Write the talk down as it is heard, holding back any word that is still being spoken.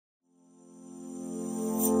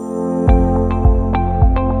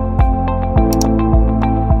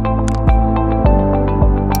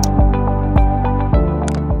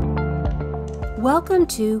Welcome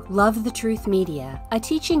to Love the Truth Media, a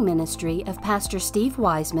teaching ministry of Pastor Steve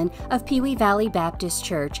Wiseman of Pewee Valley Baptist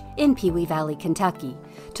Church in Pewee Valley, Kentucky.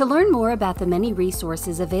 To learn more about the many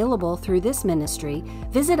resources available through this ministry,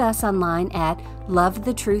 visit us online at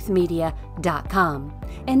lovethetruthmedia.com.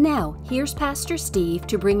 And now, here's Pastor Steve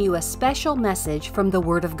to bring you a special message from the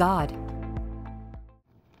Word of God.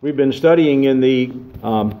 We've been studying in the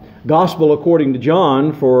Gospel according to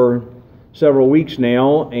John for several weeks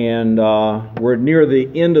now, and we're near the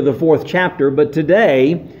end of the 4th chapter. But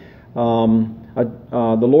today, the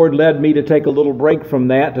Lord led me to take a little break from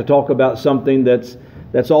that to talk about something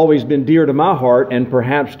that's always been dear to my heart and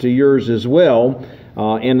perhaps to yours as well.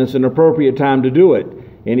 And it's an appropriate time to do it.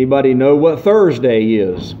 Anybody know what Thursday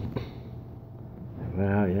is?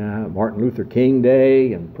 Well, yeah, Martin Luther King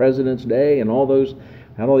Day and President's Day and all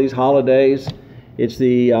these holidays. It's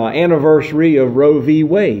the anniversary of Roe v.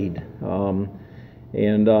 Wade.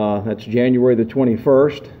 That's January the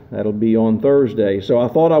 21st. That'll be on Thursday. So I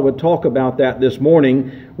thought I would talk about that this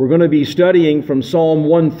morning. We're going to be studying from Psalm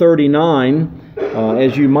 139,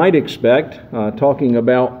 as you might expect, talking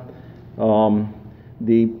about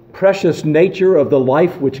the precious nature of the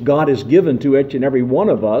life which God has given to each and every one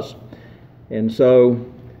of us. And so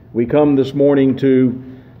we come this morning to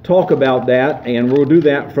talk about that, and we'll do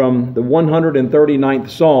that from the 139th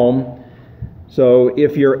Psalm. So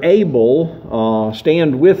if you're able,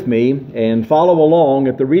 stand with me and follow along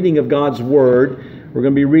at the reading of God's Word. We're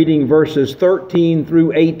going to be reading verses 13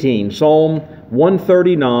 through 18. Psalm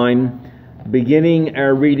 139, beginning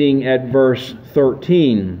our reading at verse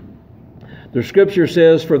 13. The Scripture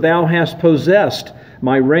says, "For thou hast possessed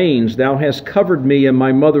my reins, thou hast covered me in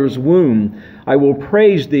my mother's womb. I will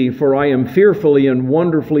praise thee, for I am fearfully and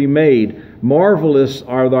wonderfully made. Marvelous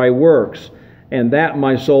are thy works, and that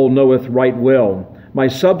my soul knoweth right well. My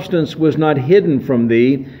substance was not hidden from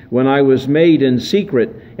thee when I was made in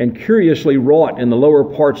secret and curiously wrought in the lower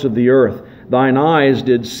parts of the earth. Thine eyes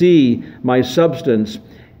did see my substance,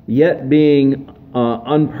 yet being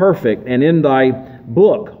unperfect, and in thy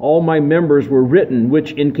book all my members were written,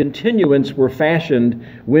 which in continuance were fashioned,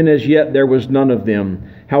 when as yet there was none of them.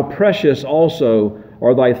 How precious also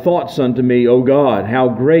are thy thoughts unto me, O God! How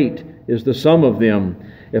great is the sum of them!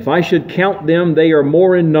 If I should count them, they are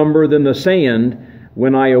more in number than the sand.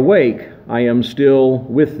 When I awake, I am still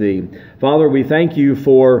with thee." Father, we thank you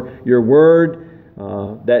for your word,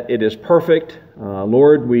 that it is perfect.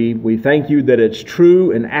 Lord, we thank you that it's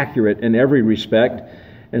true and accurate in every respect.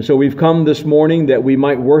 And so we've come this morning that we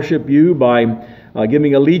might worship you by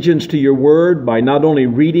giving allegiance to your word, by not only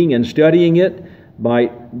reading and studying it,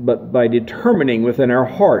 but by determining within our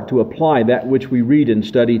heart to apply that which we read and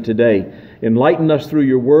study today. Enlighten us through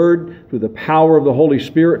your word, through the power of the Holy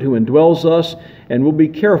Spirit who indwells us, and we'll be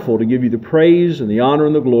careful to give you the praise and the honor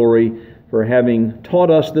and the glory for having taught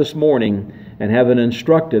us this morning and having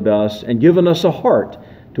instructed us and given us a heart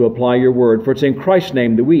to apply your word. For it's in Christ's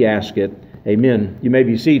name that we ask it. Amen. You may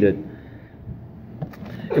be seated.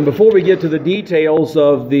 And before we get to the details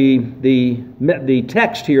of the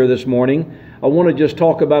text here this morning, I want to just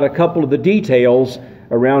talk about a couple of the details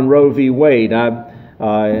around Roe v. Wade. I've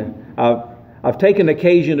taken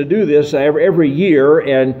occasion to do this every year,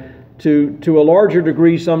 and to a larger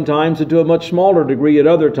degree sometimes, and to a much smaller degree at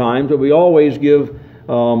other times, but we always give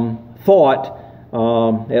thought,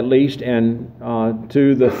 at least, and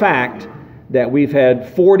to the fact that we've had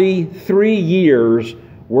 43 years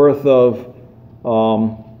worth of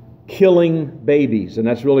killing babies, and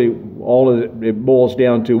that's really all it boils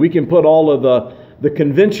down to. We can put all of the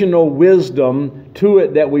conventional wisdom to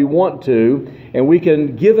it that we want to, and we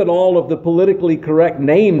can give it all of the politically correct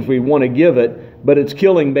names we want to give it, but it's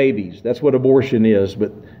killing babies. That's what abortion is.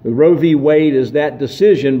 But Roe v. Wade is that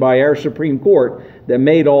decision by our Supreme Court that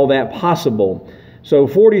made all that possible. So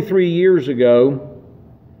 43 years ago,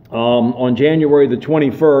 on January the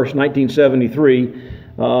 21st, 1973,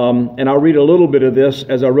 and I'll read a little bit of this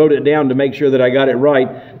as I wrote it down to make sure that I got it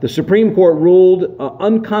right. The Supreme Court ruled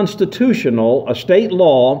unconstitutional a state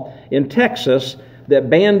law in Texas that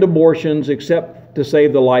banned abortions except to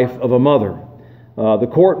save the life of a mother. The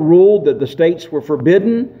court ruled that the states were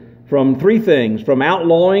forbidden from three things: from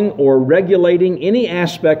outlawing or regulating any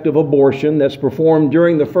aspect of abortion that's performed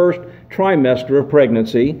during the first trimester of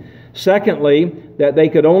pregnancy. Secondly, that they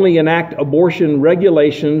could only enact abortion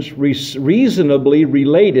regulations reasonably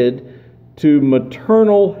related to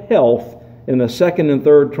maternal health in the second and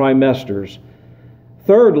third trimesters.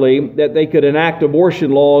 Thirdly, that they could enact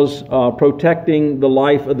abortion laws protecting the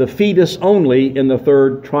life of the fetus only in the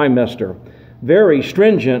third trimester. Very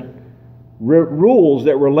stringent rules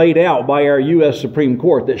that were laid out by our U.S. Supreme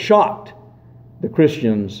Court that shocked the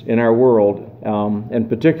Christians in our world, and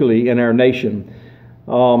particularly in our nation.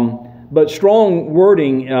 But strong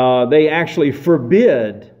wording, they actually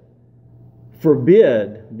forbid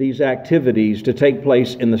these activities to take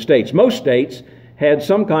place in the states. Most states had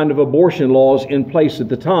some kind of abortion laws in place at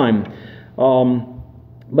the time.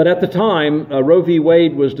 But at the time Roe v.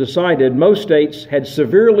 Wade was decided, most states had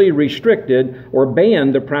severely restricted or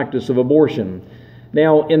banned the practice of abortion.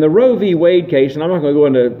 Now, in the Roe v. Wade case, and I'm not going to go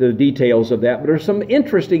into the details of that, but there's some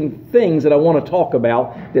interesting things that I want to talk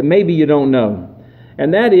about that maybe you don't know.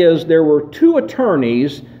 And that is, there were two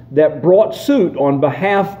attorneys that brought suit on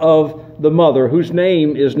behalf of the mother, whose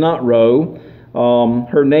name is not Roe.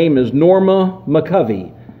 Her name is Norma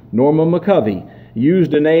McCovey. Norma McCovey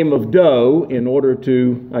used the name of Doe in order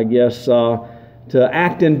to, I guess, to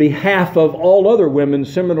act in behalf of all other women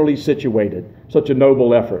similarly situated. Such a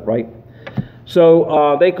noble effort, right?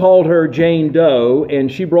 So they called her Jane Doe,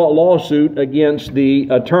 and she brought lawsuit against the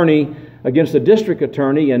district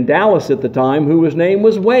attorney in Dallas at the time, whose name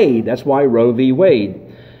was Wade. That's why Roe v. Wade.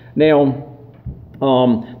 Now,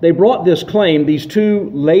 they brought this claim, these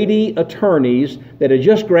two lady attorneys that had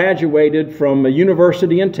just graduated from a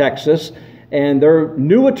university in Texas, and they're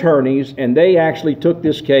new attorneys, and they actually took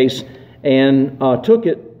this case and took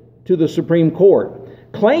it to the Supreme Court,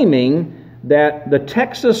 claiming that the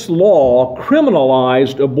Texas law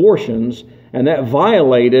criminalized abortions, and that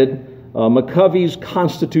violated McCovey's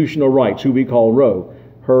constitutional rights, who we call Roe.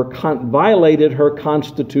 Violated her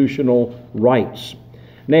constitutional rights.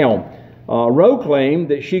 Now, Roe claimed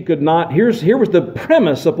that she could not, here was the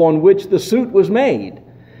premise upon which the suit was made.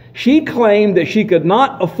 She claimed that she could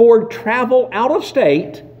not afford travel out of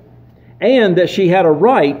state, and that she had a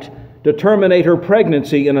right to terminate her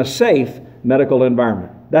pregnancy in a safe medical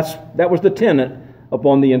environment. That was the tenet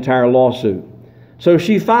upon the entire lawsuit. So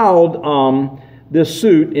she filed this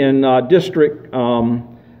suit in district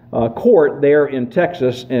court there in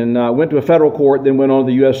Texas, and went to a federal court, then went on to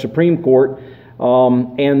the U.S. Supreme Court.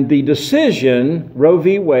 And the decision, Roe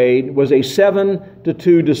v. Wade, was a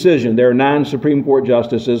 7-2 decision. There are 9 Supreme Court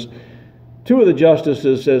justices. 2 of the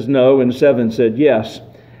justices says no, and 7 said yes.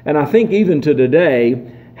 And I think even to today,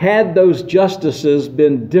 had those justices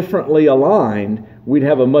been differently aligned, we'd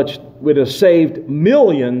have saved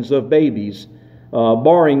millions of babies,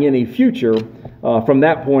 barring any future from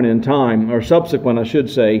that point in time, or subsequent, I should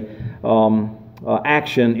say,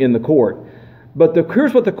 action in the court. But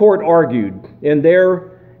here's what the court argued in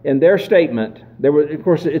their statement. Of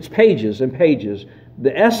course, it's pages and pages.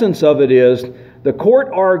 The essence of it is, the court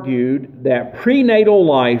argued that prenatal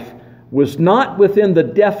life was not within the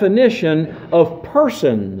definition of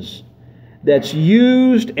persons that's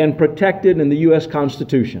used and protected in the U.S.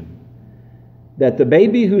 Constitution. That the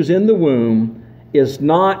baby who's in the womb does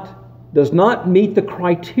not meet the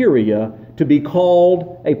criteria to be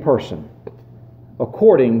called a person,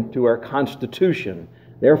 according to our Constitution.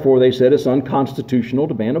 Therefore, they said it's unconstitutional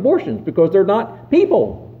to ban abortions, because they're not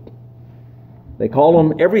people. They call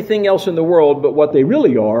them everything else in the world but what they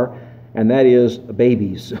really are, and that is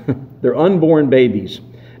babies. They're unborn babies.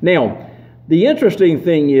 Now, the interesting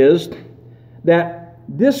thing is that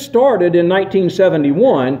this started in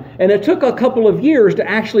 1971, and it took a couple of years to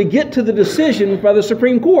actually get to the decision by the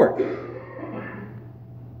Supreme Court.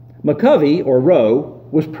 McCovey, or Roe,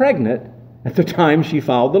 was pregnant at the time she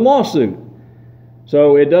filed the lawsuit.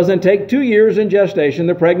 So it doesn't take 2 years in gestation.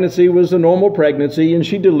 The pregnancy was a normal pregnancy, and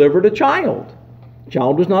she delivered a child. The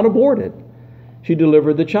child was not aborted. She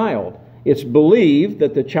delivered the child. It's believed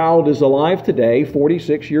that the child is alive today,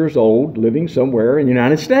 46 years old, living somewhere in the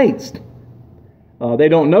United States. They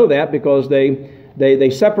don't know that because they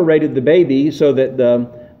separated the baby so that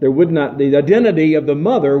the identity of the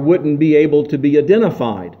mother wouldn't be able to be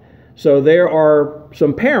identified. So there are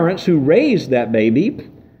some parents who raised that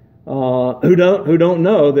baby who don't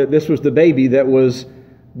know that this was the baby that was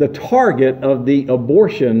the target of the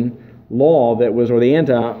abortion law that was, or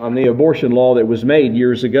the abortion law that was made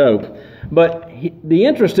years ago. But the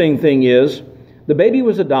interesting thing is, the baby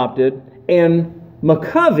was adopted, and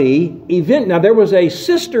McCovey now there was a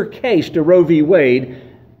sister case to Roe v. Wade.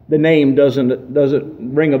 The name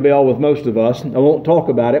doesn't ring a bell with most of us. I won't talk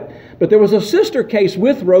about it. But there was a sister case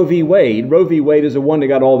with Roe v. Wade. Roe v. Wade is the one that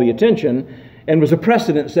got all the attention and was a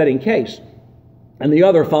precedent-setting case. And the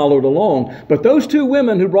other followed along. But those two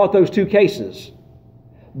women who brought those two cases,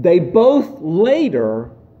 they both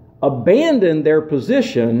later abandoned their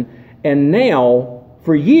position and now,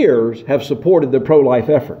 for years, have supported the pro-life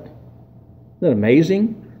effort. Isn't that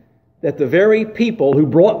amazing? That the very people who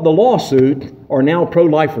brought the lawsuit are now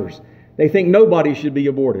pro-lifers. They think nobody should be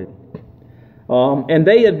aborted. And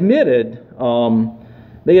they admitted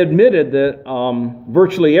They admitted that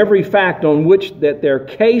virtually every fact on which that their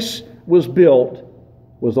case was built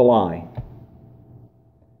was a lie.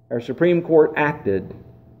 Our Supreme Court acted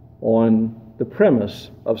on the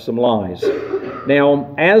premise of some lies.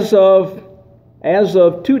 Now, as of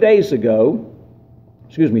 3 days ago,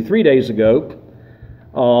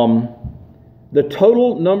 the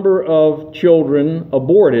total number of children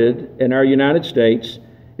aborted in our United States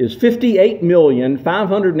is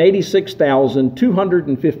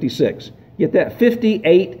 58,586,256. Get that?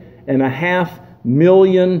 58.5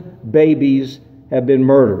 million babies have been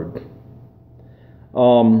murdered.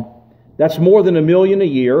 That's more than 1 million a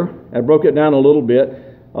year. I broke it down a little bit.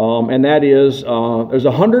 And that is, there's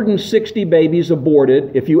 160 babies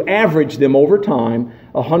aborted. If you average them over time,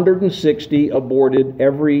 160 aborted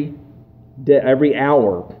every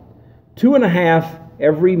hour. 2.5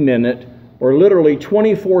 every minute, or literally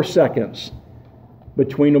 24 seconds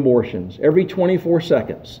between abortions. Every 24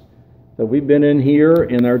 seconds. So we've been in here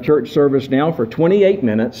in our church service now for 28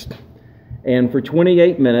 minutes. And for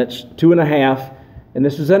 28 minutes, 2.5, and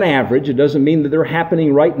this is an average. It doesn't mean that they're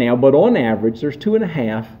happening right now, but on average, there's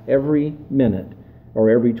 2.5 every minute or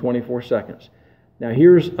every 24 seconds. Now,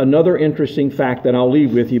 here's another interesting fact that I'll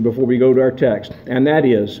leave with you before we go to our text, and that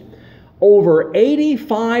is over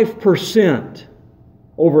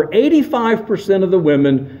 85% of the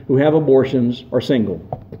women who have abortions are single.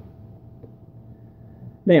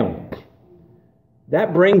 Now,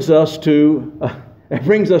 that brings us to a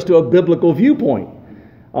biblical viewpoint.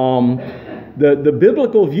 The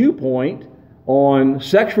biblical viewpoint on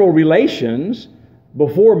sexual relations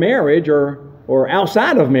before marriage or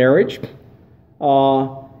outside of marriage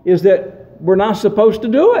is that we're not supposed to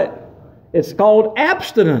do it. It's called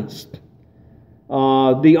abstinence.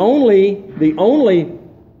 The only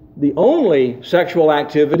sexual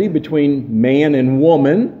activity between man and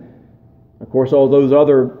woman, of course, all those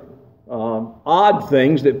other odd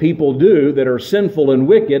things that people do that are sinful and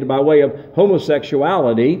wicked by way of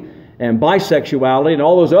homosexuality and bisexuality and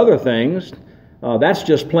all those other things, that's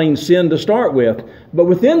just plain sin to start with. But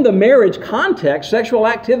within the marriage context, sexual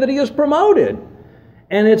activity is promoted.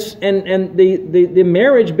 And the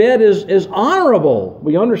marriage bed is honorable.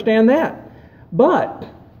 We understand that. But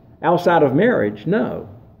outside of marriage, no.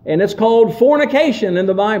 And it's called fornication in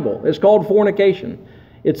the Bible. It's called fornication.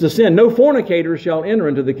 It's a sin. No fornicator shall enter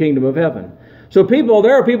into the kingdom of heaven. So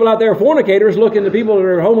there are people out there, fornicators, looking to people that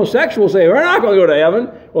are homosexual, say, we're not going to go to heaven.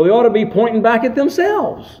 Well, they ought to be pointing back at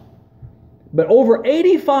themselves. But over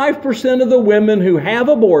 85% of the women who have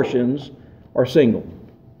abortions are single.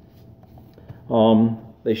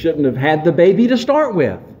 They shouldn't have had the baby to start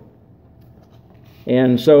with.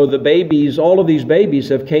 And so the babies, all of these babies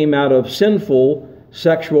have came out of sinful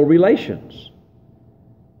sexual relations.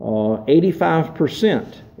 85%.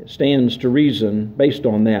 It stands to reason based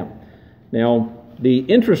on that. Now, the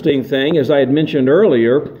interesting thing, as I had mentioned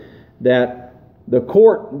earlier, that the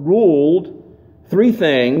court ruled 3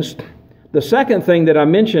 things. The second thing that I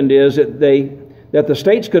mentioned is that the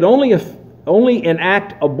states could only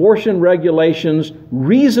enact abortion regulations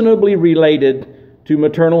reasonably related to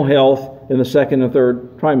maternal health in the 2nd and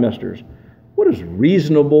 3rd trimesters. What is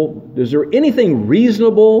reasonable? Is there anything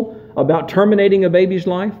reasonable about terminating a baby's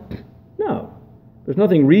life? No. There's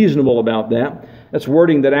nothing reasonable about that. That's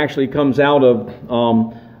wording that actually comes out of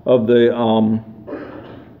the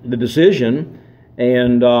decision,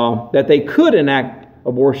 and that they could enact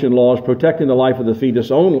abortion laws protecting the life of the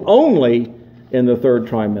fetus only in the 3rd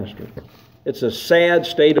trimester. It's a sad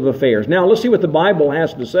state of affairs. Now, let's see what the Bible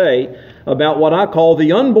has to say about what I call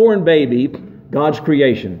the unborn baby, God's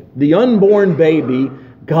creation. The unborn baby,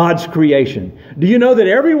 God's creation. Do you know that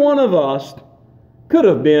every one of us could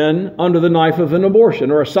have been under the knife of an abortion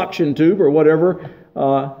or a suction tube or whatever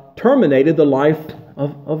terminated the life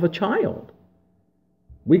of a child?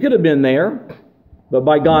 We could have been there, but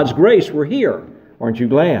by God's grace, we're here. Aren't you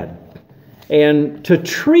glad? And to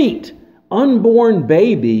treat unborn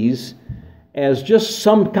babies as just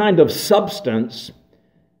some kind of substance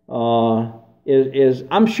is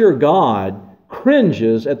I'm sure God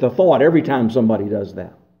cringes at the thought every time somebody does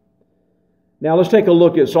that. Now let's take a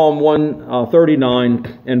look at Psalm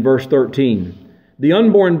 139 and verse 13. The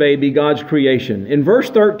unborn baby, God's creation. In verse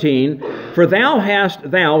 13, for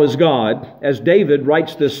thou is God, as David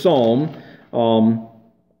writes this psalm.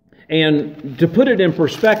 And to put it in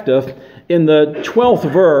perspective, in the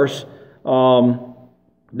 12th verse,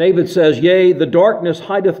 David says, yea, the darkness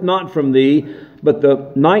hideth not from thee, but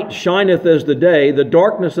the night shineth as the day. The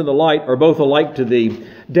darkness and the light are both alike to thee.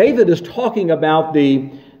 David is talking about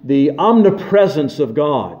the omnipresence of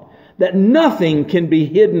God, that nothing can be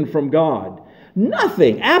hidden from God.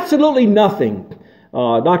 Nothing, absolutely nothing.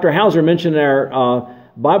 Dr. Hauser mentioned in our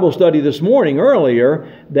Bible study this morning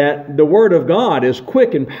earlier that the Word of God is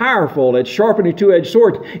quick and powerful. It's sharpening a two-edged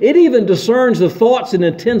sword. It even discerns the thoughts and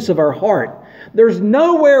intents of our heart. There's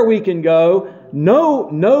nowhere we can go,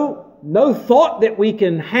 no thought that we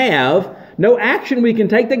can have, no action we can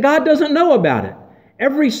take that God doesn't know about it.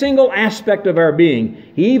 Every single aspect of our being.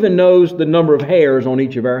 He even knows the number of hairs on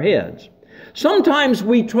each of our heads. Sometimes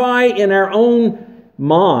we try in our own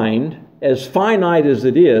mind, as finite as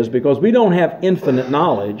it is, because we don't have infinite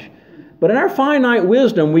knowledge, but in our finite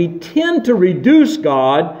wisdom, we tend to reduce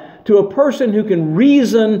God to a person who can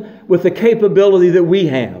reason with the capability that we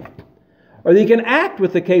have, or that he can act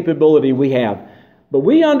with the capability we have. But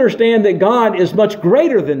we understand that God is much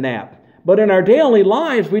greater than that. But in our daily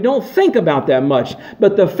lives, we don't think about that much.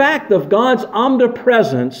 But the fact of God's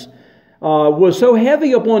omnipresence was so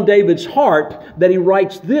heavy upon David's heart that he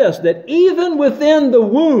writes this, that even within the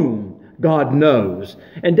womb, God knows.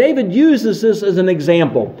 And David uses this as an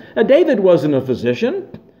example. Now, David wasn't a physician.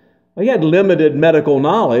 He had limited medical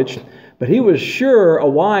knowledge, but he was sure a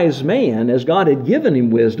wise man, as God had given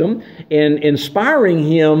him wisdom, and inspiring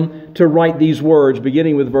him to write these words,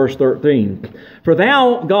 beginning with verse 13. For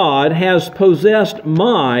thou, God, hast possessed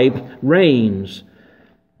my reins.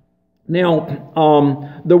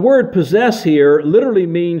 Now, the word possess here literally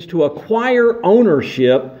means to acquire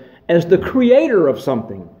ownership as the creator of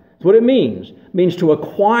something. That's what it means. It means to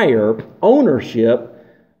acquire ownership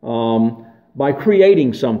by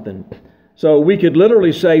creating something. So we could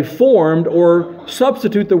literally say formed or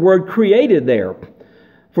substitute the word created there.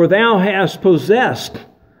 For thou hast possessed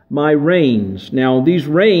my reins. Now, these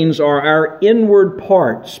reins are our inward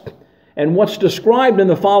parts. And what's described in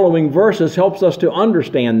the following verses helps us to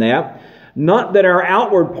understand that. Not that our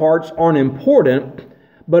outward parts aren't important,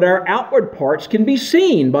 but our outward parts can be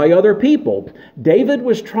seen by other people. David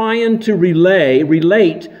was trying to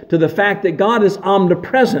relate to the fact that God is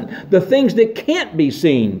omnipresent. The things that can't be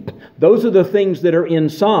seen, those are the things that are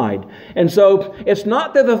inside. And so it's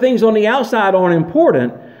not that the things on the outside aren't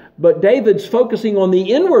important, but David's focusing on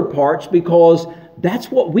the inward parts because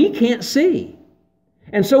that's what we can't see.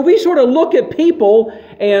 And so we sort of look at people,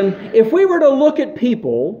 and if we were to look at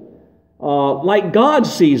people like God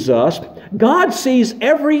sees us, God sees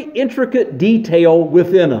every intricate detail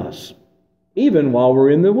within us, even while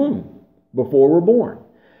we're in the womb, before we're born.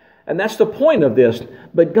 And that's the point of this.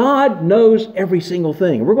 But God knows every single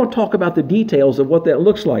thing. We're going to talk about the details of what that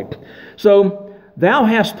looks like. So, thou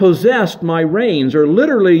hast possessed my reins, or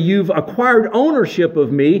literally you've acquired ownership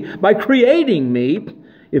of me by creating me,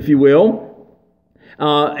 if you will,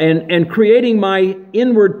 and creating my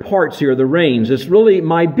inward parts here, the reins. It's really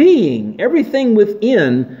my being, everything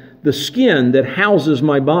within the skin that houses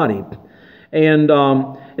my body. And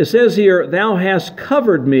it says here, thou hast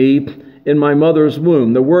covered me in my mother's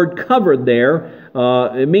womb. The word covered there,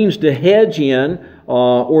 it means to hedge in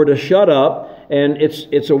or to shut up. And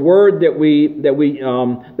it's a word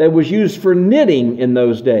that was used for knitting in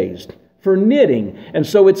those days, for knitting. And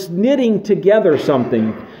so it's knitting together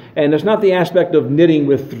something. And it's not the aspect of knitting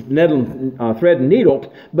with thread and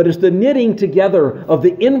needle, but it's the knitting together of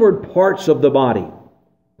the inward parts of the body.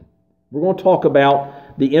 We're going to talk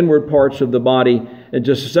about the inward parts of the body in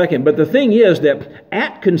just a second. But the thing is that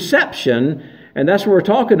at conception, and that's what we're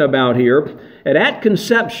talking about here, at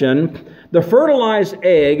conception, the fertilized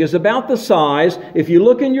egg is about the size, if you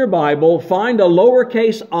look in your Bible, find a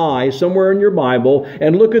lowercase I somewhere in your Bible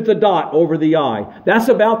and look at the dot over the I. That's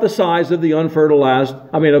about the size of the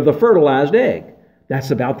the fertilized egg.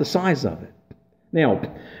 That's about the size of it. Now,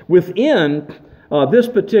 within this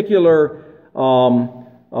particular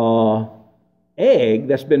egg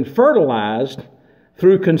that's been fertilized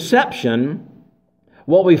through conception,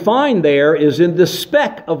 what we find there is in the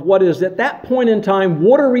speck of what is at that point in time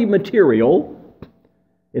watery material,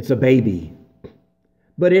 it's a baby.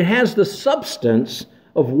 But it has the substance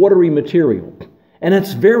of watery material. And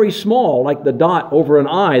it's very small, like the dot over an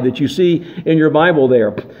I that you see in your Bible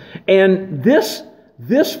there. And this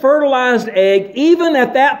fertilized egg, even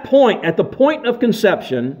at that point, at the point of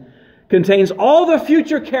conception, contains all the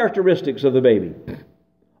future characteristics of the baby.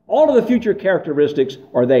 All of the future characteristics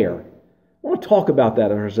are there. I want to talk about that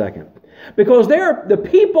in a second. Because they're the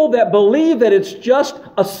people that believe that it's just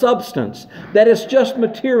a substance, that it's just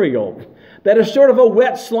material, that it's sort of a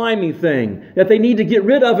wet, slimy thing that they need to get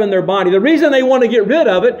rid of in their body. The reason they want to get rid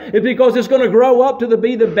of it is because it's going to grow up to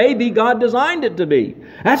be the baby God designed it to be.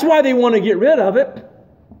 That's why they want to get rid of it.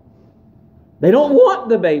 They don't want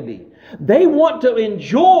the baby. They want to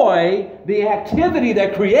enjoy the activity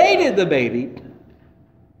that created the baby,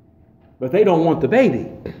 but they don't want the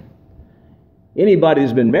baby. Anybody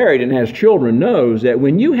who's been married and has children knows that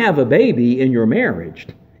when you have a baby in your marriage,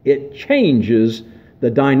 it changes the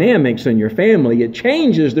dynamics in your family. It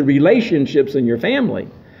changes the relationships in your family.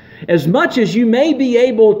 As much as you may be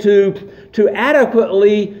able to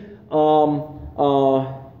adequately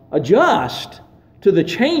adjust to the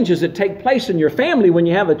changes that take place in your family when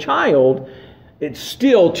you have a child, it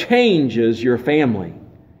still changes your family.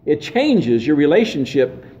 It changes your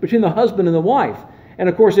relationship between the husband and the wife. And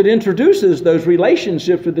of course, it introduces those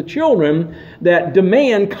relationships with the children that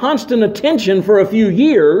demand constant attention for a few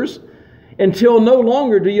years until no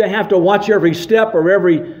longer do you have to watch every step or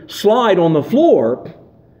every slide on the floor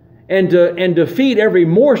and to feed every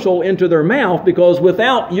morsel into their mouth, because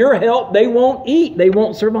without your help, they won't eat, they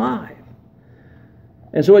won't survive.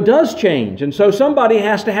 And so it does change. And so somebody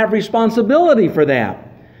has to have responsibility for that.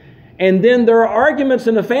 And then there are arguments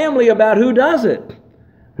in the family about who does it.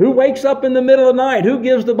 Who wakes up in the middle of the night? Who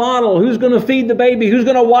gives the bottle? Who's going to feed the baby? Who's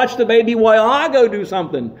going to watch the baby while I go do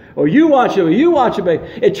something? Or you watch it, or you watch the baby.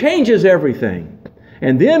 It changes everything.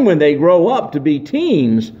 And then when they grow up to be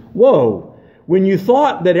teens, whoa, when you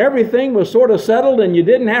thought that everything was sort of settled and you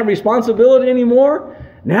didn't have responsibility anymore,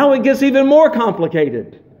 now it gets even more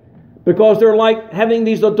complicated. Because they're like having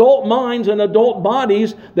these adult minds and adult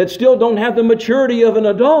bodies that still don't have the maturity of an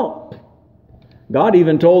adult. God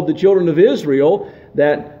even told the children of Israel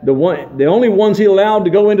that the only ones He allowed to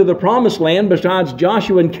go into the promised land besides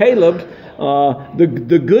Joshua and Caleb,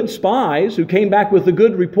 the good spies who came back with the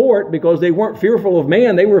good report because they weren't fearful of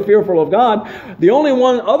man, they were fearful of God. The only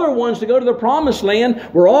other ones to go to the promised land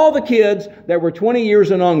were all the kids that were 20 years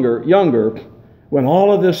and younger when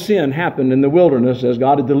all of this sin happened in the wilderness as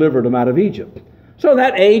God had delivered them out of Egypt. So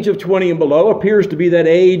that age of 20 and below appears to be that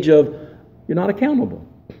age of you're not accountable.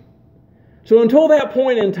 So until that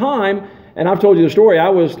point in time, and I've told you the story, I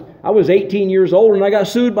was 18 years old and I got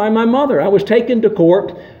sued by my mother. I was taken to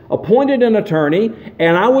court, appointed an attorney,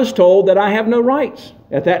 and I was told that I have no rights.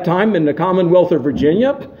 At that time in the Commonwealth of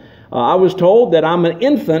Virginia, I was told that I'm an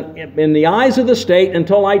infant in the eyes of the state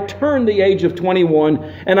until I turned the age of 21,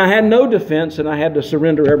 and I had no defense and I had to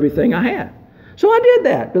surrender everything I had. So I did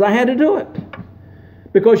that because I had to do it.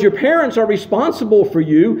 Because your parents are responsible for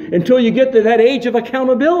you until you get to that age of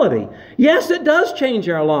accountability. Yes, it does change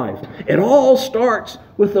our life. It all starts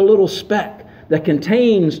with a little speck that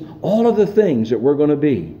contains all of the things that we're going to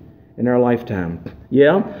be in our lifetime.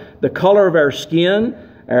 Yeah, the color of our skin,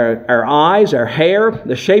 our eyes, our hair,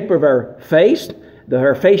 the shape of our face,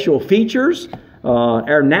 our facial features,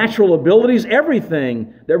 our natural abilities,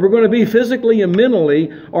 everything that we're going to be physically and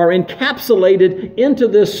mentally are encapsulated into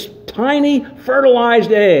this tiny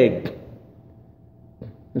fertilized egg.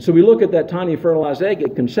 And so we look at that tiny fertilized egg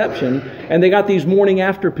at conception, and they got these morning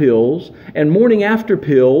after pills, and morning after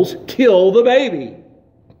pills kill the baby.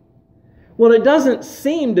 Well, it doesn't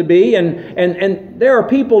seem to be, and there are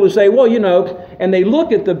people who say, well, you know, and they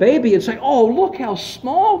look at the baby and say, oh, look how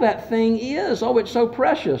small that thing is. Oh, it's so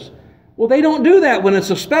precious. Well, they don't do that when it's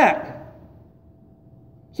a speck.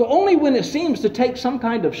 So only when it seems to take some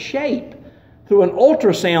kind of shape through an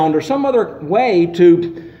ultrasound or some other way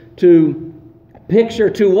to picture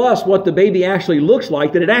to us what the baby actually looks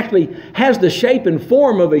like, that it actually has the shape and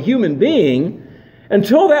form of a human being.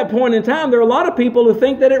 Until that point in time, there are a lot of people who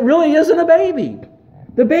think that it really isn't a baby.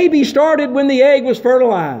 The baby started when the egg was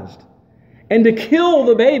fertilized. And to kill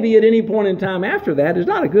the baby at any point in time after that is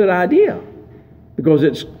not a good idea, because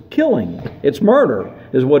it's killing. It's murder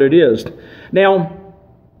is what it is. Now,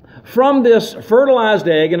 from this fertilized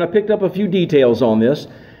egg, and I picked up a few details on this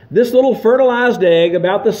little fertilized egg,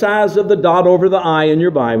 about the size of the dot over the I in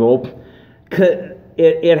your Bible,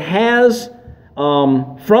 it has,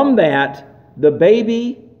 from that, the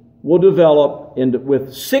baby will develop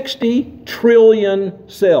with 60 trillion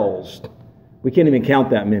cells. We can't even count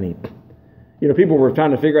that many. You know, people were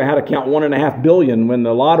trying to figure out how to count 1.5 billion when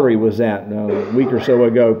the lottery was at a week or so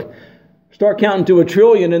ago. Start counting to 1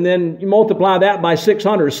 trillion, and then you multiply that by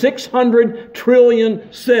 600. 600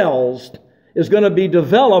 trillion cells is going to be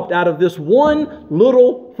developed out of this one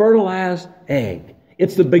little fertilized egg.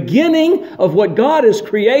 It's the beginning of what God has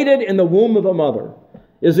created in the womb of a mother.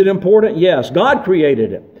 Is it important? Yes. God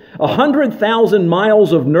created it. 100,000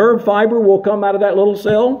 miles of nerve fiber will come out of that little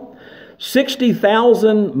cell.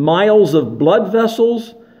 60,000 miles of blood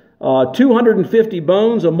vessels. 250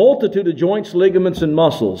 bones, a multitude of joints, ligaments, and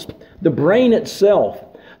muscles. The brain itself,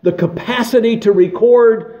 the capacity to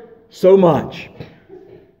record so much.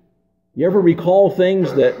 You ever recall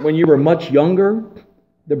things that when you were much younger?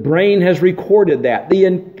 The brain has recorded that.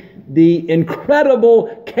 The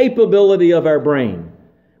incredible capability of our brain.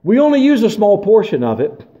 We only use a small portion of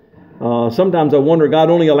it, Sometimes I wonder if God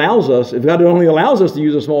only allows us to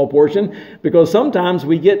use a small portion, because sometimes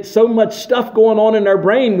we get so much stuff going on in our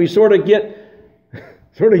brain, we sort of get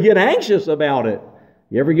anxious about it.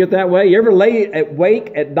 You ever get that way? You ever lay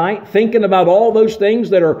awake at night thinking about all those things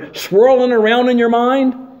that are swirling around in your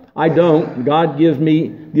mind? I don't. God gives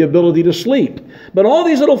me the ability to sleep. But all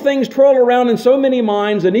these little things twirl around in so many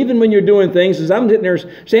minds, and even when you're doing things, as I'm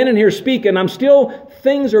standing here speaking,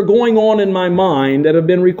 things are going on in my mind that have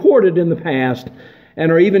been recorded in the past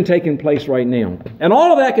and are even taking place right now. And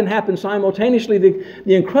all of that can happen simultaneously.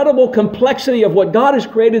 The incredible complexity of what God has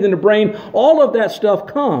created in the brain, all of that stuff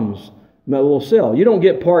comes in that little cell. You don't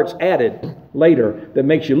get parts added later that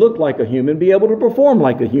makes you look like a human, be able to perform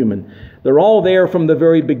like a human. They're all there from the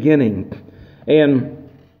very beginning. And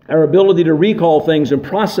our ability to recall things and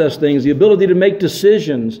process things, the ability to make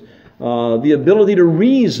decisions, the ability to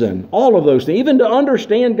reason, all of those things, even to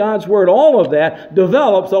understand God's Word, all of that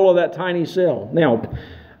develops all of that tiny cell. Now,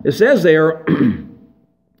 it says there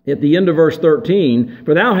at the end of verse 13,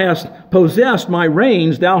 "For thou hast possessed my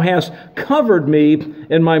reins, thou hast covered me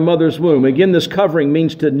in my mother's womb." Again, this covering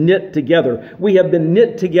means to knit together. We have been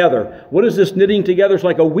knit together. What is this knitting together? It's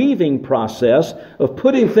like a weaving process of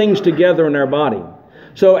putting things together in our body.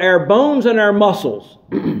 So our bones and our muscles,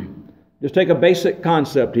 just take a basic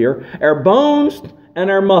concept here. Our bones and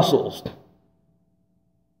our muscles,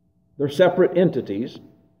 they're separate entities.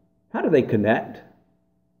 How do they connect?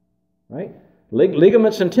 Right?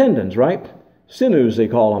 Ligaments and tendons, right? Sinews, they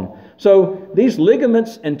call them. So these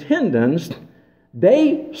ligaments and tendons,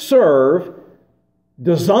 they serve,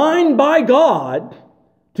 designed by God,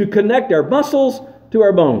 to connect our muscles to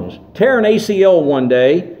our bones. Tear an ACL one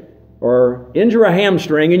day, or injure a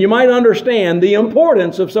hamstring, and you might understand the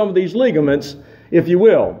importance of some of these ligaments, if you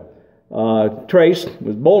will. Trace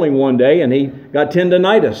was bowling one day, and he got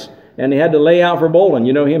tendonitis, and he had to lay out for bowling.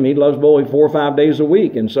 You know him, he loves bowling 4 or 5 days a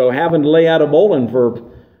week, and so having to lay out of bowling for,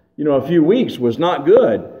 a few weeks was not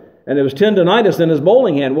good. And it was tendonitis in his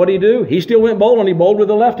bowling hand. What did he do? He still went bowling, he bowled with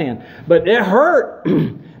the left hand. But it hurt.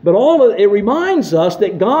 But it reminds us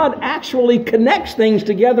that God actually connects things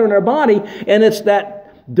together in our body, and it's that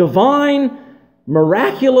divine,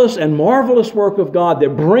 miraculous, and marvelous work of God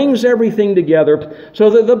that brings everything together.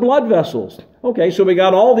 So that the blood vessels, okay, so we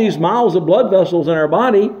got all these miles of blood vessels in our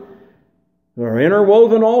body, they're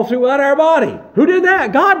interwoven all throughout our body. Who did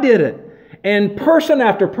that? God did it. And person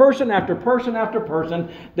after person after person after person,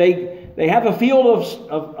 they have a field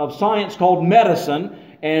of science called medicine,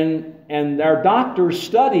 and our doctors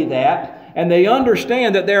study that, and they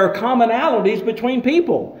understand that there are commonalities between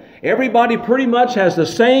people. Everybody pretty much has the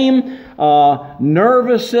same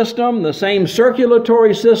nervous system, the same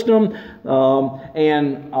circulatory system, the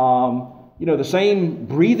same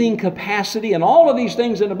breathing capacity, and all of these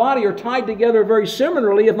things in the body are tied together very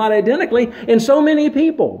similarly, if not identically, in so many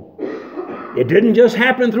people. It didn't just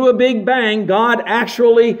happen through a big bang. God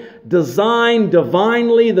actually designed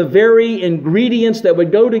divinely the very ingredients that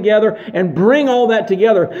would go together and bring all that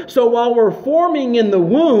together. So while we're forming in the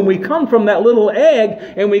womb, we come from that little egg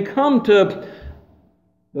and we come to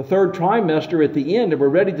the 3rd trimester at the end and we're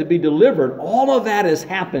ready to be delivered. All of that has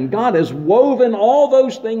happened. God has woven all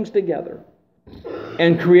those things together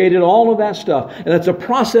and created all of that stuff. And it's a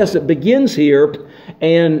process that begins here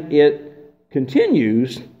and it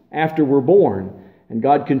continues after we're born. And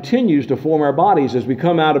God continues to form our bodies as we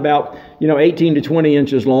come out about 18 to 20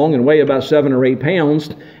 inches long and weigh about 7 or 8 pounds.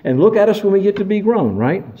 And look at us when we get to be grown,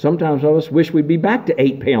 right? Sometimes of us wish we'd be back to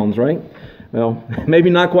 8 pounds, right? Well, maybe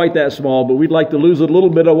not quite that small, but we'd like to lose a little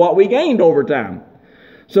bit of what we gained over time.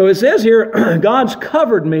 So it says here, God's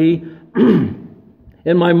covered me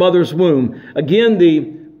in my mother's womb. Again,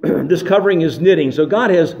 this covering is knitting. So God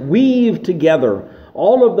has weaved together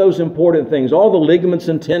all of those important things, all the ligaments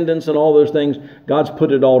and tendons and all those things. God's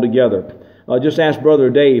put it all together. Just ask Brother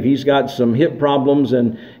Dave. He's got some hip problems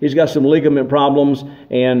and he's got some ligament problems.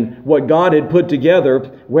 And what God had put together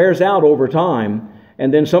wears out over time.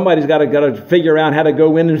 And then somebody's got to figure out how to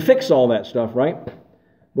go in and fix all that stuff, right?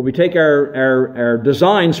 But we take our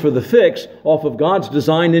designs for the fix off of God's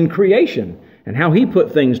design in creation and how He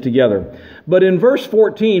put things together. But in verse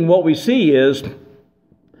 14, what we see is,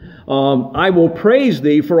 I will praise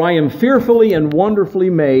Thee, for I am fearfully and wonderfully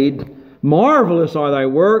made. Marvelous are Thy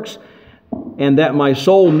works, and that my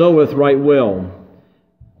soul knoweth right well.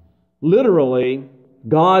 Literally,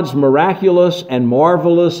 God's miraculous and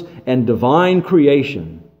marvelous and divine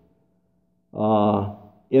creation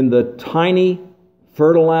in the tiny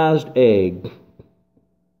fertilized egg.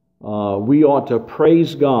 We ought to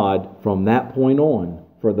praise God from that point on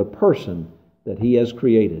for the person that He has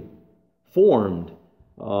created, formed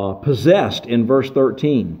possessed in verse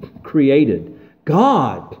 13. Created.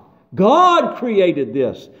 God created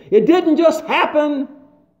this. It didn't just happen.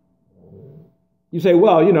 You say,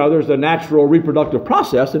 well, there's a natural reproductive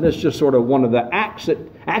process, and it's just sort of one of the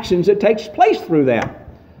actions that takes place through that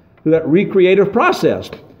recreative process.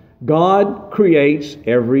 God creates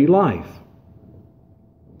every life.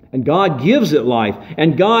 And God gives it life.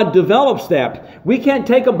 And God develops that. We can't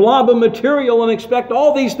take a blob of material and expect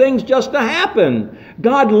all these things just to happen.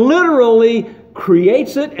 God literally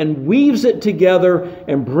creates it and weaves it together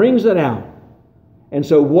and brings it out. And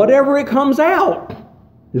so whatever it comes out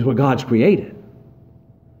is what God's created.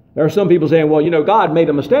 There are some people saying, well, God made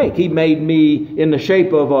a mistake. He made me in the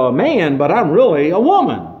shape of a man, but I'm really a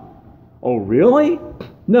woman. Oh, really?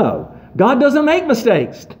 No. God doesn't make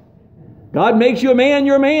mistakes. God makes you a man,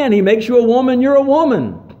 you're a man. He makes you a woman, you're a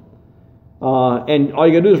woman. And all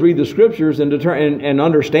you got to do is read the Scriptures and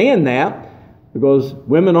understand that, because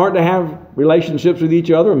women aren't to have relationships with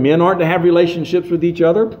each other. Men aren't to have relationships with each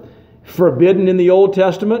other. Forbidden in the Old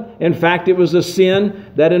Testament. In fact, it was a sin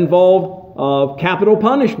that involved capital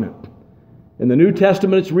punishment. In the New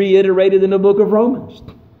Testament, it's reiterated in the book of Romans.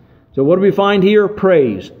 So what do we find here?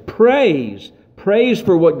 Praise. Praise. Praise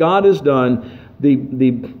for what God has done.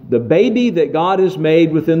 The baby that God has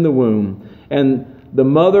made within the womb, and the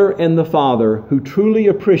mother and the father who truly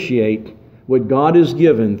appreciate what God has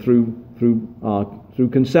given through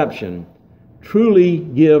conception, truly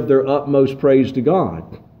give their utmost praise to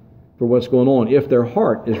God for what's going on, if their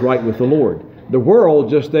heart is right with the Lord. The world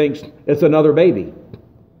just thinks it's another baby.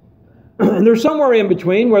 And there's somewhere in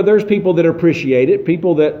between where there's people that appreciate it,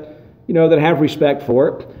 people that, that have respect for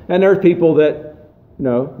it, and there's people that,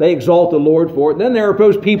 they exalt the Lord for it. And then there are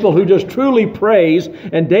those people who just truly praise.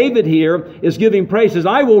 And David here is giving praise. Says,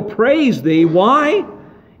 I will praise thee. Why?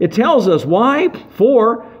 It tells us why.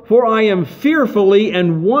 For I am fearfully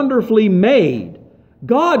and wonderfully made.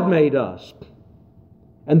 God made us.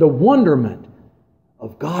 And the wonderment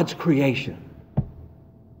of God's creation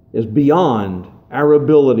is beyond our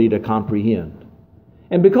ability to comprehend.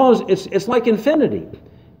 And because it's like infinity.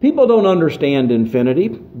 People don't understand infinity.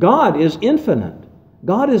 God is infinite.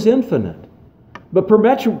 God is infinite. But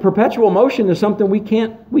perpetual motion is something we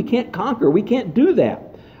can't conquer. We can't do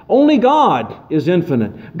that. Only God is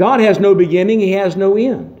infinite. God has no beginning. He has no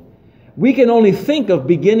end. We can only think of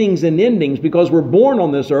beginnings and endings because we're born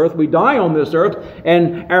on this earth, we die on this earth,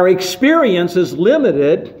 and our experience is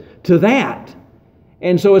limited to that.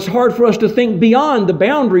 And so it's hard for us to think beyond the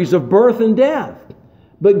boundaries of birth and death.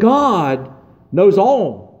 But God knows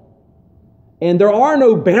all. And there are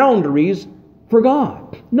no boundaries for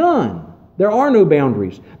God. None. There are no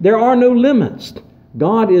boundaries. There are no limits.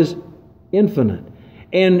 God is infinite.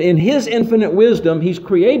 And in His infinite wisdom, He's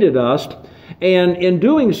created us. And in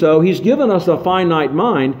doing so, He's given us a finite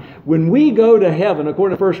mind. When we go to heaven,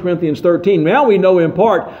 according to 1 Corinthians 13, now we know in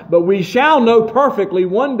part, but we shall know perfectly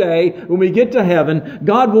one day when we get to heaven.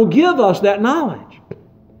 God will give us that knowledge.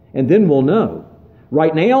 And then we'll know.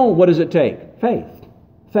 Right now, what does it take? Faith.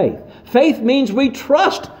 Faith. Faith means we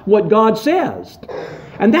trust what God says.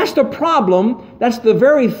 And that's the problem. That's the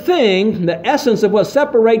very thing, the essence of what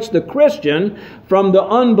separates the Christian from the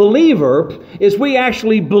unbeliever, is we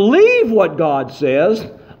actually believe what God says.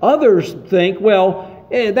 Others think, well,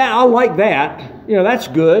 I like that. That's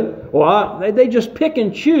good. Well, they just pick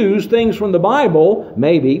and choose things from the Bible,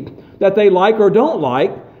 maybe, that they like or don't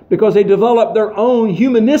like, because they develop their own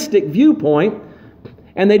humanistic viewpoint.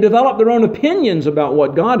 And they develop their own opinions about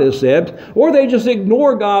what God has said, or they just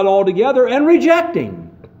ignore God altogether and reject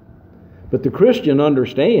Him. But the Christian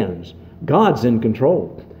understands God's in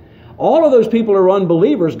control. All of those people are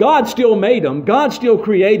unbelievers. God still made them. God still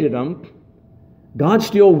created them. God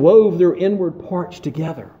still wove their inward parts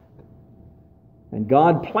together. And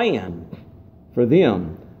God planned for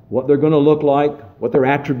them what they're going to look like, what their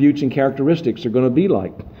attributes and characteristics are going to be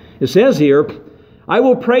like. It says here, I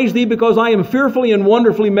will praise thee because I am fearfully and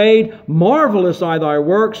wonderfully made. Marvelous are thy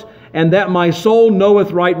works, and that my soul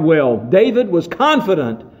knoweth right well. David was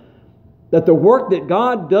confident that the work that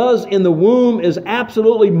God does in the womb is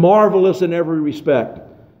absolutely marvelous in every respect.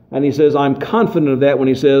 And he says, I'm confident of that when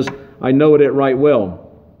he says, I know it right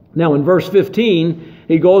well. Now in verse 15,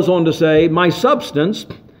 he goes on to say, my substance,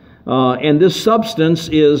 and this substance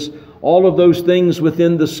is all of those things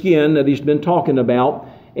within the skin that he's been talking about.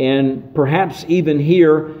 And perhaps even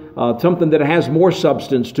here, something that has more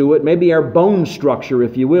substance to it, maybe our bone structure,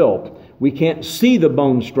 if you will. We can't see the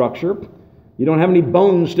bone structure. You don't have any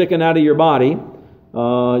bones sticking out of your body.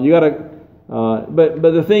 But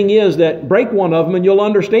the thing is that break one of them and you'll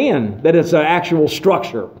understand that it's an actual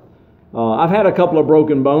structure. I've had a couple of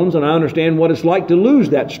broken bones, and I understand what it's like to lose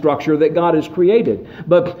that structure that God has created.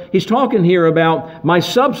 But he's talking here about my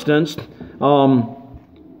substance,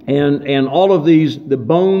 and all of these, the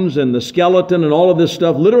bones and the skeleton and all of this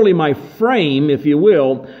stuff, literally my frame, if you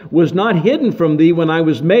will, was not hidden from thee when I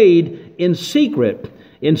was made in secret.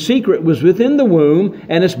 In secret was within the womb,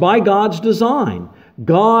 and it's by God's design.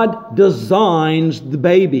 God designs the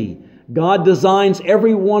baby. God designs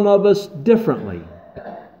every one of us differently.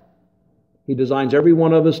 He designs every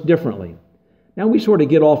one of us differently. Now we sort of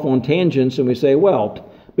get off on tangents and we say,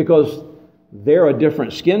 well, because they're a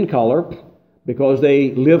different skin color, because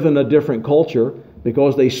they live in a different culture,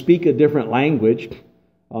 because they speak a different language,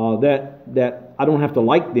 that I don't have to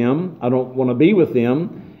like them, I don't want to be with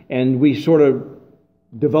them, and we sort of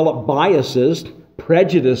develop biases,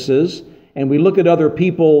 prejudices, and we look at other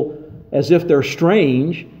people as if they're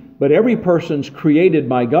strange, but every person's created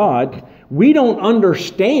by God. We don't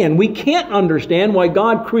understand, we can't understand why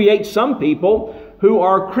God creates some people who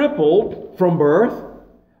are crippled from birth,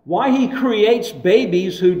 why He creates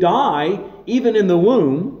babies who die even in the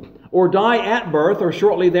womb, or die at birth or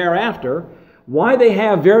shortly thereafter, why they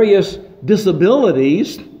have various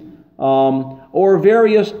disabilities or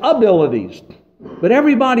various abilities. But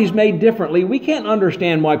everybody's made differently. We can't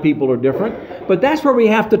understand why people are different, but that's where we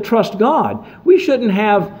have to trust God. We shouldn't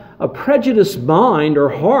have a prejudiced mind or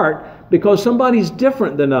heart because somebody's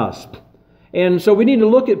different than us. And so we need to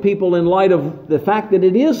look at people in light of the fact that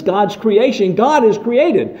it is God's creation. God is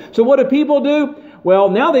created. So what do people do? Well,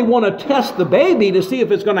 now they want to test the baby to see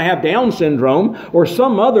if it's going to have Down syndrome or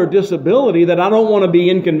some other disability that I don't want to be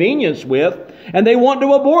inconvenienced with. And they want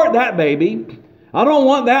to abort that baby. I don't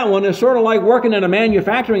want that one. It's sort of like working in a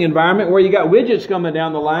manufacturing environment where you got widgets coming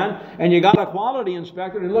down the line and you got a quality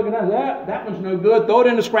inspector and looking at that one's no good, throw it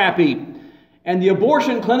in the scrap heap. And the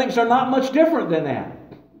abortion clinics are not much different than that.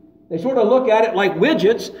 They sort of look at it like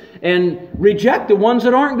widgets and reject the ones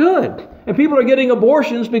that aren't good. And people are getting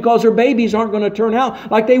abortions because their babies aren't going to turn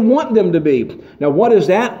out like they want them to be. Now, what is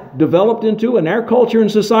that developed into in our culture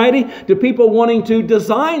and society? To people wanting to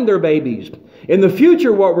design their babies. In the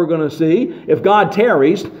future, what we're going to see, if God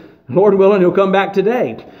tarries, Lord willing, He'll come back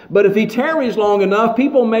today. But if He tarries long enough,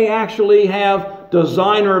 people may actually have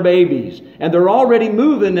designer babies. And they're already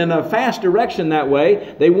moving in a fast direction that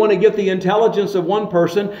way. They want to get the intelligence of one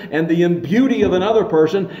person and the beauty of another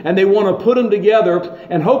person, and they want to put them together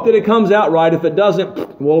and hope that it comes out right. If it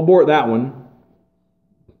doesn't, we'll abort that one.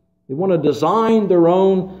 They want to design their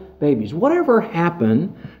own babies. Whatever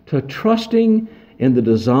happened to trusting in the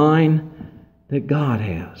design that God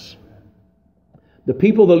has? The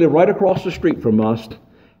people that live right across the street from us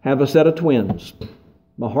have a set of twins.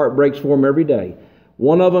 My heart breaks for them every day.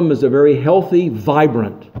 One of them is a very healthy,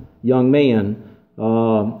 vibrant young man.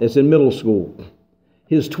 Is in middle school.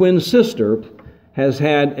 His twin sister has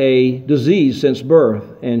had a disease since birth,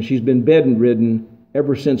 and she's been bedridden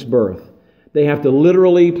ever since birth. They have to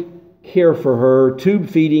literally care for her, tube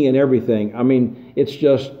feeding and everything. I mean, it's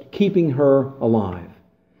just keeping her alive.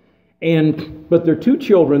 But they're two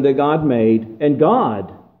children that God made, and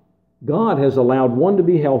God has allowed one to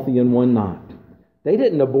be healthy and one not. They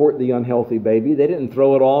didn't abort the unhealthy baby. They didn't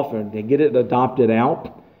throw it off and get it adopted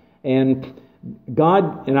out. And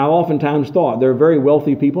God, and I've oftentimes thought, they're very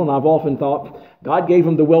wealthy people, and I've often thought, God gave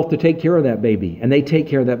them the wealth to take care of that baby. And they take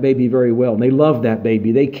care of that baby very well. And they love that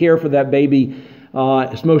baby. They care for that baby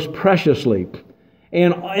most preciously.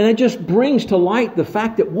 And it just brings to light the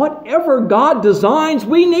fact that whatever God designs,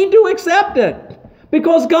 we need to accept it.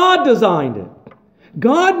 Because God designed it.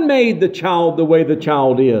 God made the child the way the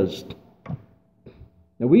child is.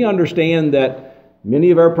 Now we understand that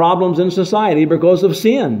many of our problems in society are because of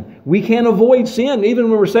sin. We can't avoid sin. Even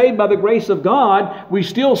when we're saved by the grace of God, we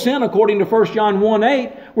still sin according to 1 John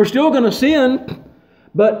 1:8. We're still going to sin.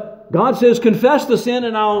 But God says, confess the sin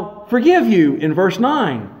and I'll forgive you in verse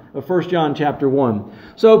 9 of 1 John chapter 1.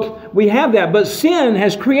 So we have that. But sin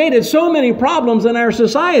has created so many problems in our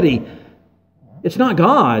society. It's not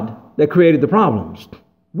God that created the problems.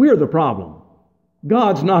 We're the problem.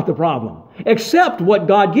 God's not the problem. Accept what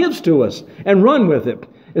God gives to us and run with it.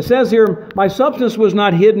 It says here, my substance was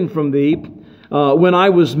not hidden from thee when I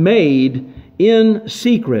was made in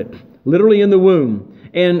secret, literally in the womb.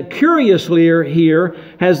 And curiously here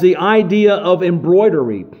has the idea of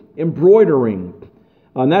embroidering.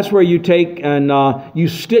 And that's where you take and you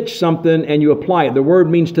stitch something and you apply it. The word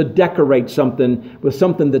means to decorate something with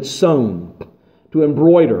something that's sewn, to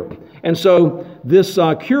embroider. And so this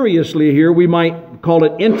curiously here, we might call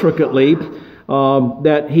it intricately,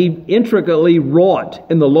 that He intricately wrought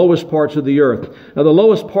in the lowest parts of the earth. Now the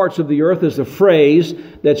lowest parts of the earth is a phrase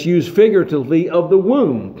that's used figuratively of the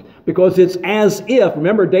womb. Because it's as if,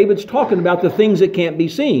 remember, David's talking about the things that can't be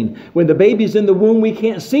seen. When the baby's in the womb, we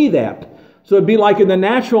can't see that. So it'd be like in the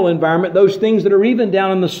natural environment, those things that are even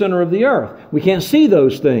down in the center of the earth. We can't see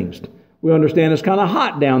those things. We understand it's kind of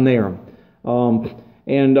hot down there. I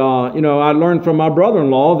learned from my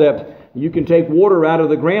brother-in-law that you can take water out of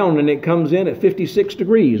the ground and it comes in at 56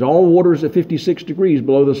 degrees. All water is at 56 degrees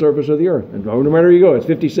below the surface of the earth. And no matter you go, it's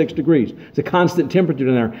 56 degrees. It's a constant temperature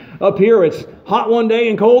down there. Up here, it's hot one day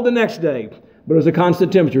and cold the next day. But it's a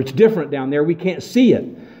constant temperature. It's different down there. We can't see it.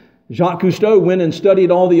 Jacques Cousteau went and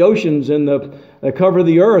studied all the oceans and the cover of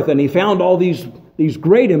the earth, and he found all these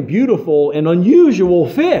great and beautiful and unusual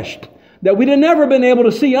fish that we'd have never been able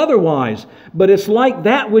to see otherwise. But it's like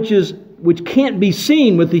that which can't be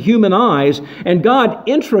seen with the human eyes, and God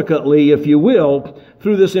intricately, if you will,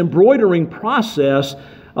 through this embroidering process,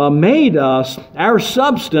 made us, our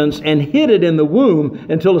substance, and hid it in the womb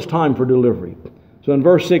until it's time for delivery. So in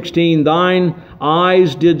verse 16, thine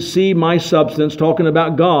eyes did see my substance, talking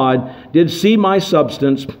about God, did see my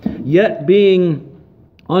substance, yet being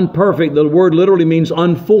unperfect, the word literally means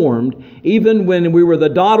unformed, even when we were the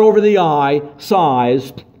dot over the I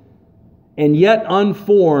sized, and yet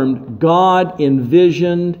unformed, God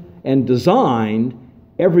envisioned and designed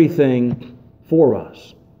everything for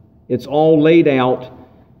us. It's all laid out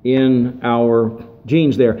in our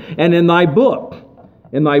genes there. And in thy book,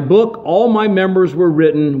 all my members were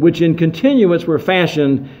written, which in continuance were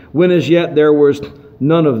fashioned, when as yet there was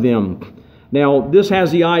none of them. Now, this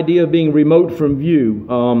has the idea of being remote from view.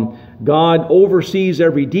 God oversees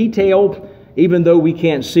every detail, even though we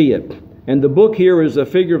can't see it. And the book here is a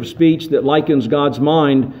figure of speech that likens God's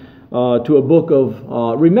mind to a book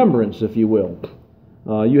of remembrance, if you will.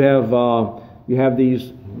 You have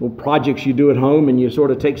these projects you do at home, and you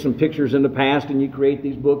sort of take some pictures in the past, and you create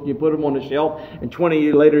these books, you put them on the shelf, and 20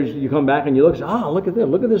 years later you come back and you look,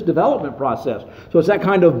 look at this development process. So it's that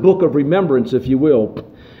kind of book of remembrance, if you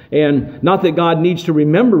will. And not that God needs to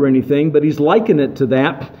remember anything, but He's likened it to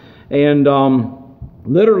that. And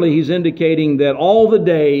literally He's indicating that all the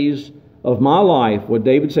days of my life, what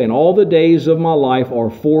David's saying, all the days of my life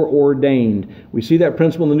are foreordained. We see that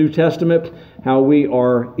principle in the New Testament, how we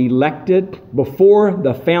are elected before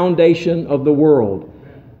the foundation of the world.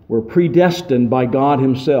 We're predestined by God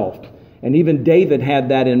Himself. And even David had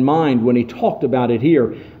that in mind when he talked about it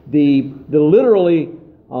here. The literally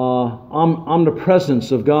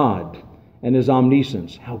omnipresence of God and His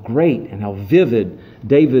omniscience. How great and how vivid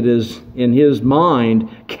David is in his mind,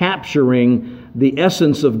 capturing the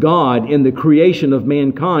essence of God in the creation of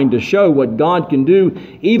mankind to show what God can do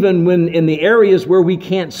even when in the areas where we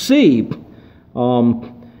can't see.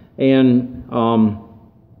 So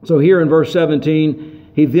here in verse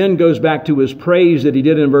 17, he then goes back to his praise that he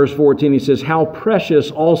did in verse 14. He says, how precious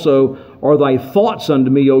also are thy thoughts unto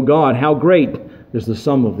me, O God. How great is the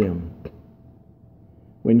sum of them.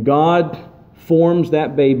 When God forms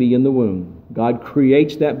that baby in the womb, God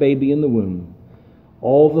creates that baby in the womb,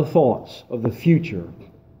 all the thoughts of the future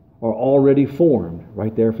are already formed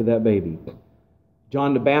right there for that baby.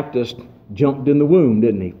 John the Baptist jumped in the womb,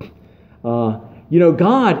 didn't he?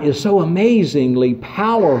 God is so amazingly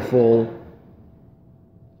powerful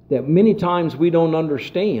that many times we don't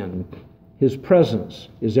understand His presence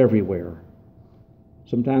is everywhere.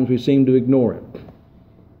 Sometimes we seem to ignore it.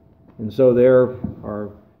 And so there are,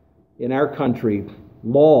 in our country,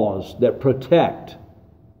 laws that protect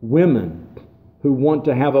women who want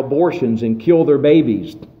to have abortions and kill their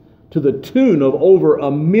babies to the tune of over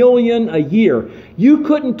 1 million a year. You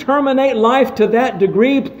couldn't terminate life to that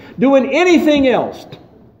degree doing anything else.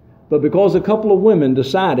 But because a couple of women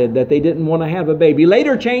decided that they didn't want to have a baby,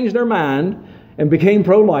 later changed their mind and became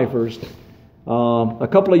pro-lifers, a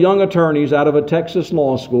couple of young attorneys out of a Texas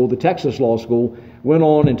law school, the Texas law school, went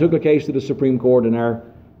on and took a case to the Supreme Court, and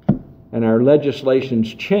our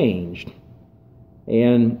legislation's changed.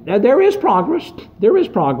 And there is progress. There is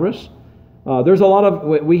progress. There's a lot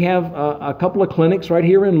of, we have a couple of clinics right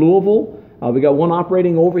here in Louisville. We got one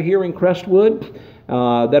operating over here in Crestwood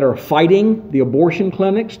that are fighting the abortion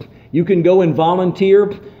clinics. You can go and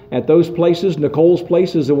volunteer at those places. Nicole's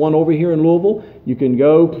place is the one over here in Louisville. You can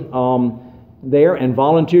go there and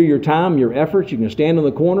volunteer your time, your efforts. You can stand in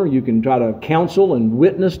the corner. You can try to counsel and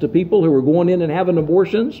witness to people who are going in and having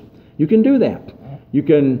abortions. You can do that. You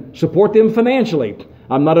can support them financially.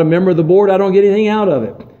 I'm not a member of the board. I don't get anything out of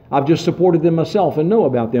it. I've just supported them myself and know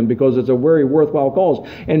about them because it's a very worthwhile cause.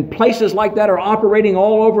 And places like that are operating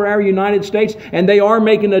all over our United States, and they are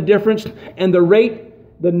making a difference. And the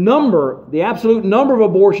rate, the absolute number of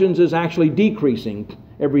abortions is actually decreasing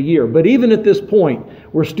every year. But even at this point,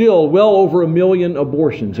 we're still well over 1 million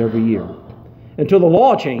abortions every year. Until the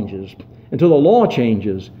law changes,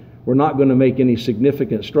 we're not going to make any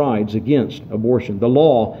significant strides against abortion. The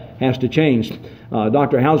law has to change.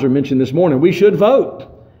 Dr. Hauser mentioned this morning, we should vote.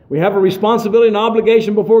 We have a responsibility and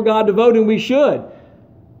obligation before God to vote, and we should.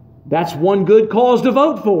 That's one good cause to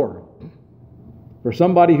vote for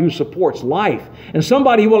somebody who supports life and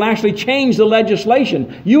somebody who will actually change the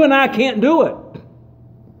legislation. You and I can't do it.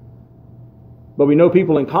 But we know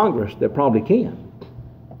people in Congress that probably can.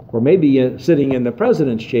 Or maybe sitting in the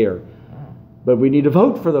president's chair. But we need to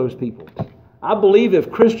vote for those people. I believe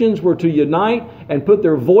if Christians were to unite and put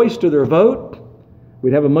their voice to their vote,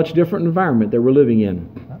 we'd have a much different environment that we're living in.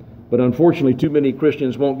 But unfortunately, too many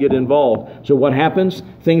Christians won't get involved. So what happens?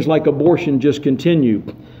 Things like abortion just continue.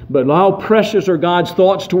 But how precious are God's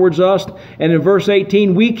thoughts towards us? And in verse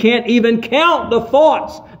 18, we can't even count the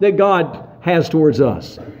thoughts that God has towards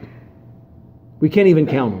us. We can't even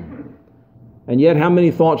count them. And yet, how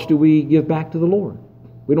many thoughts do we give back to the Lord?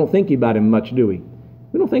 We don't think about Him much, do we?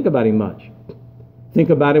 We don't think about Him much. Think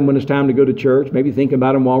about Him when it's time to go to church. Maybe think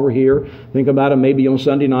about Him while we're here. Think about Him maybe on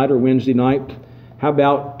Sunday night or Wednesday night. How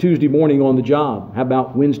about Tuesday morning on the job? How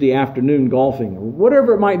about Wednesday afternoon golfing? Or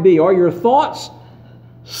whatever it might be. Are your thoughts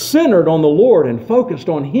centered on the Lord and focused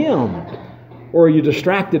on Him? Or are you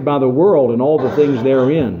distracted by the world and all the things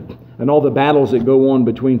therein and all the battles that go on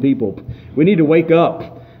between people? We need to wake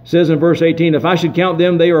up. It says in verse 18, if I should count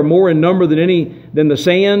them, they are more in number than the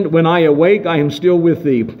sand. When I awake, I am still with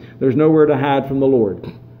thee. There's nowhere to hide from the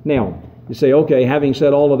Lord. Now, you say, okay, having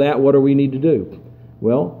said all of that, what do we need to do?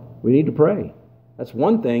 Well, we need to pray. That's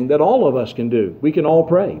one thing that all of us can do. We can all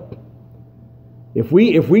pray. If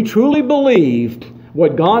we truly believe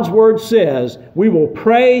what God's Word says, we will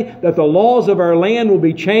pray that the laws of our land will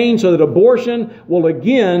be changed so that abortion will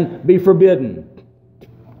again be forbidden.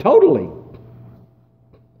 Totally.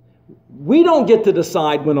 We don't get to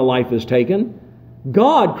decide when a life is taken.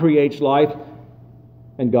 God creates life,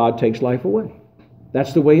 and God takes life away.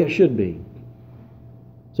 That's the way it should be.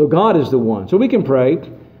 So God is the one. So we can pray.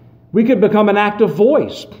 We could become an active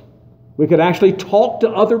voice. We could actually talk to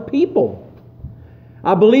other people.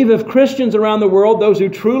 I believe if Christians around the world, those who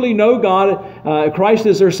truly know God, Christ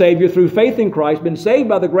is their Savior through faith in Christ, been saved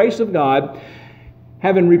by the grace of God,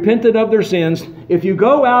 having repented of their sins, if you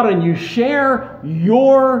go out and you share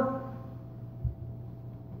your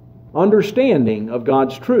understanding of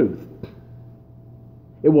God's truth,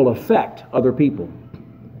 it will affect other people.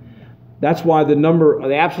 That's why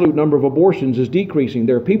the absolute number of abortions is decreasing.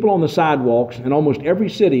 There are people on the sidewalks in almost every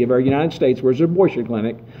city of our United States where there's an abortion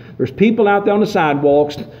clinic. There's people out there on the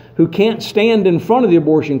sidewalks who can't stand in front of the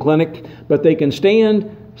abortion clinic, but they can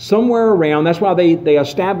stand somewhere around. That's why they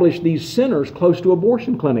establish these centers close to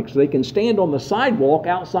abortion clinics. So they can stand on the sidewalk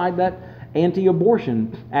outside that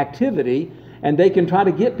anti-abortion activity, and they can try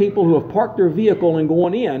to get people who have parked their vehicle and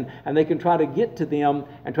going in, and they can try to get to them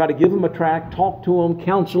and try to give them a tract, talk to them,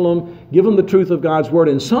 counsel them, give them the truth of God's Word,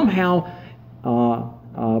 and somehow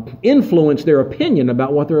influence their opinion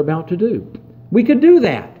about what they're about to do. We could do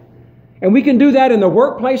that. And we can do that in the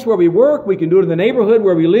workplace where we work. We can do it in the neighborhood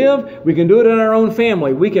where we live. We can do it in our own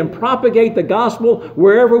family. We can propagate the gospel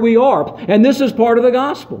wherever we are. And this is part of the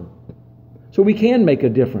gospel. So we can make a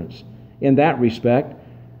difference in that respect.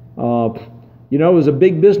 There was a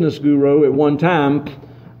big business guru at one time,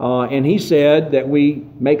 and he said that we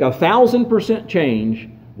make 1,000% change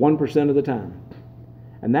 1% of the time.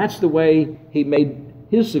 And that's the way he made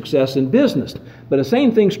his success in business. But the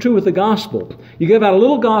same thing's true with the gospel. You give out a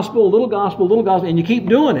little gospel, a little gospel, a little gospel, and you keep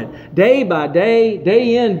doing it day by day,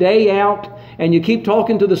 day in, day out, and you keep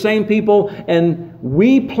talking to the same people, and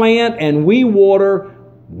we plant and we water.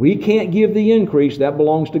 We can't give the increase. That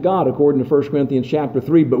belongs to God, according to 1 Corinthians chapter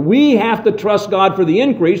 3. But we have to trust God for the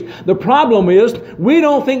increase. The problem is we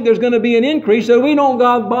don't think there's going to be an increase, so we don't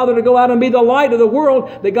bother to go out and be the light of the world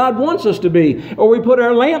that God wants us to be. Or we put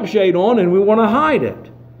our lampshade on and we want to hide it.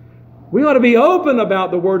 We ought to be open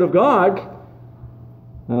about the Word of God.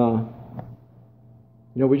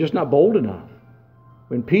 We're just not bold enough.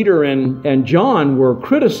 When Peter and John were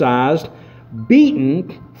criticized,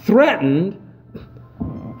 beaten, threatened,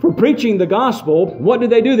 for preaching the gospel, what did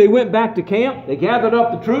they do? They went back to camp. They gathered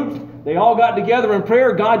up the troops. They all got together in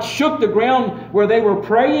prayer. God shook the ground where they were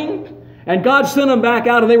praying. And God sent them back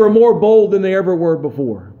out, and they were more bold than they ever were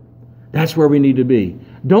before. That's where we need to be.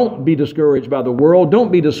 Don't be discouraged by the world.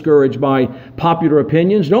 Don't be discouraged by popular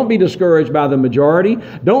opinions. Don't be discouraged by the majority.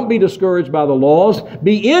 Don't be discouraged by the laws.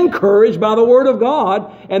 Be encouraged by the Word of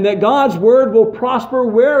God, and that God's Word will prosper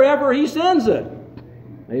wherever He sends it.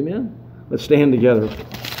 Amen. Let's stand together.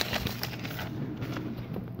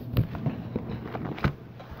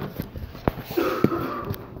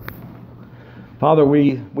 Father,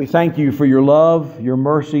 we thank you for your love, your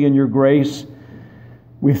mercy, and your grace.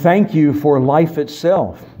 We thank you for life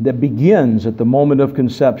itself that begins at the moment of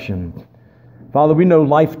conception. Father, we know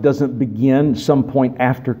life doesn't begin some point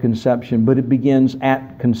after conception, but it begins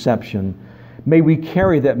at conception. May we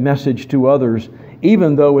carry that message to others,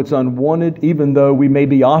 even though it's unwanted, even though we may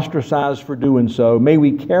be ostracized for doing so. May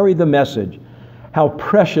we carry the message, how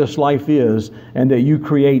precious life is, and that you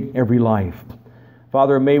create every life.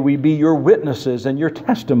 Father, may we be your witnesses and your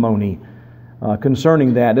testimony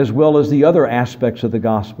concerning that, as well as the other aspects of the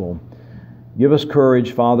gospel. Give us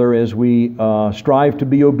courage, Father, as we strive to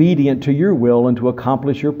be obedient to your will and to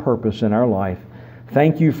accomplish your purpose in our life.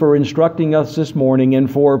 Thank you for instructing us this morning and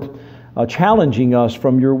for challenging us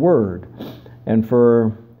from your word and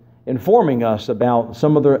for informing us about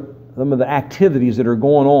some of the activities that are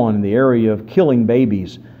going on in the area of killing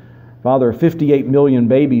babies. Father, 58 million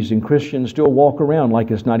babies and Christians still walk around like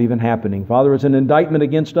it's not even happening. Father, it's an indictment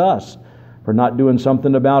against us for not doing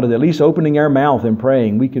something about it, at least opening our mouth and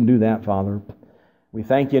praying. We can do that, Father. We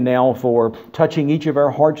thank you now for touching each of our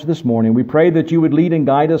hearts this morning. We pray that you would lead and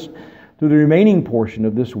guide us through the remaining portion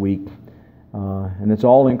of this week. And it's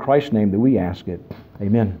all in Christ's name that we ask it.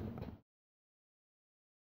 Amen.